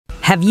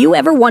Have you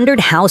ever wondered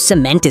how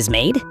cement is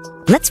made?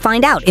 Let's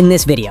find out in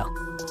this video.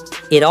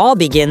 It all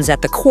begins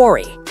at the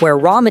quarry, where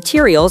raw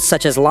materials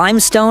such as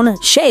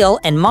limestone, shale,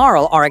 and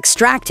marl are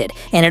extracted,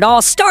 and it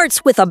all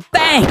starts with a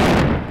bang!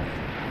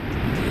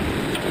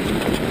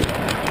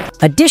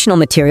 Additional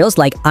materials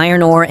like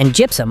iron ore and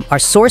gypsum are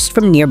sourced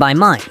from nearby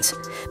mines.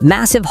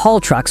 Massive haul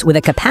trucks with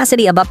a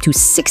capacity of up to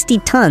 60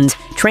 tons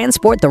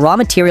transport the raw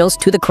materials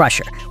to the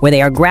crusher, where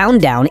they are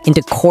ground down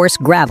into coarse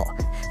gravel.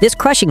 This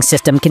crushing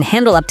system can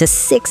handle up to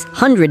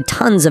 600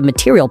 tons of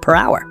material per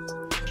hour.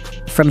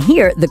 From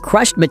here, the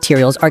crushed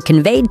materials are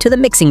conveyed to the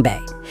mixing bay.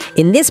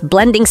 In this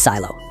blending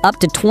silo, up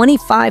to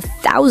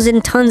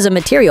 25,000 tons of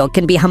material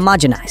can be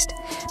homogenized.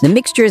 The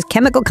mixture's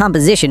chemical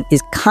composition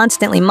is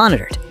constantly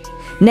monitored.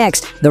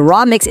 Next, the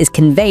raw mix is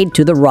conveyed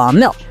to the raw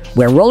mill,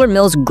 where roller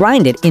mills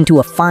grind it into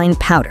a fine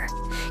powder.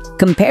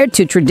 Compared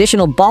to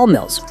traditional ball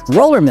mills,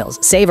 roller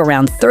mills save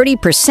around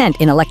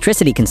 30% in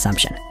electricity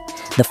consumption.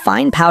 The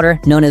fine powder,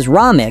 known as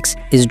raw mix,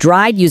 is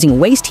dried using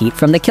waste heat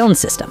from the kiln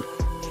system.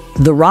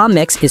 The raw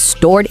mix is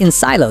stored in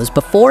silos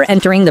before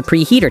entering the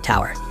preheater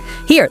tower.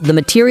 Here, the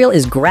material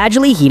is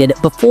gradually heated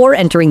before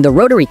entering the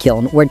rotary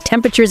kiln, where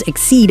temperatures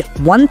exceed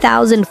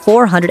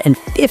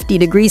 1,450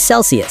 degrees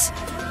Celsius.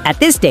 At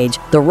this stage,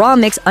 the raw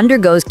mix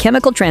undergoes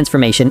chemical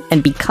transformation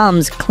and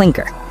becomes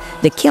clinker.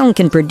 The kiln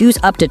can produce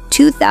up to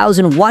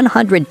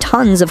 2,100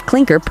 tons of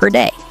clinker per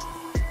day.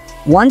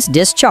 Once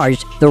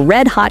discharged, the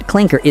red-hot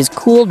clinker is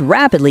cooled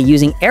rapidly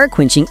using air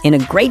quenching in a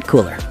grate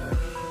cooler.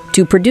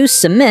 To produce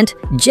cement,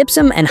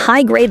 gypsum and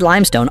high-grade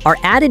limestone are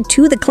added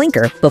to the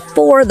clinker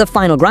before the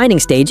final grinding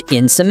stage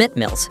in cement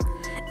mills.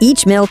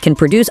 Each mill can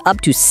produce up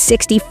to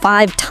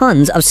 65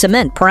 tons of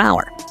cement per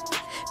hour.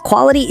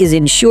 Quality is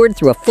ensured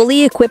through a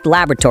fully equipped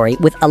laboratory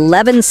with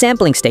 11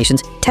 sampling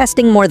stations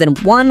testing more than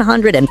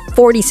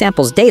 140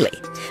 samples daily.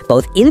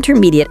 Both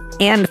intermediate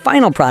and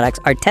final products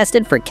are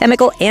tested for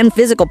chemical and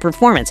physical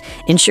performance,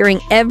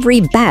 ensuring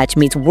every batch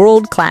meets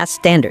world-class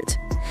standards.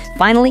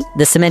 Finally,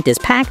 the cement is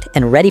packed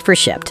and ready for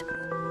shipped.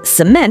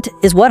 Cement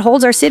is what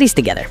holds our cities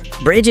together.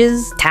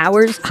 Bridges,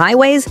 towers,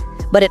 highways,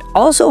 but it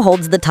also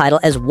holds the title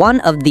as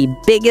one of the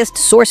biggest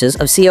sources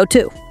of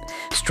CO2.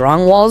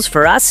 Strong walls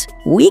for us,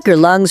 weaker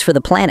lungs for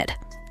the planet.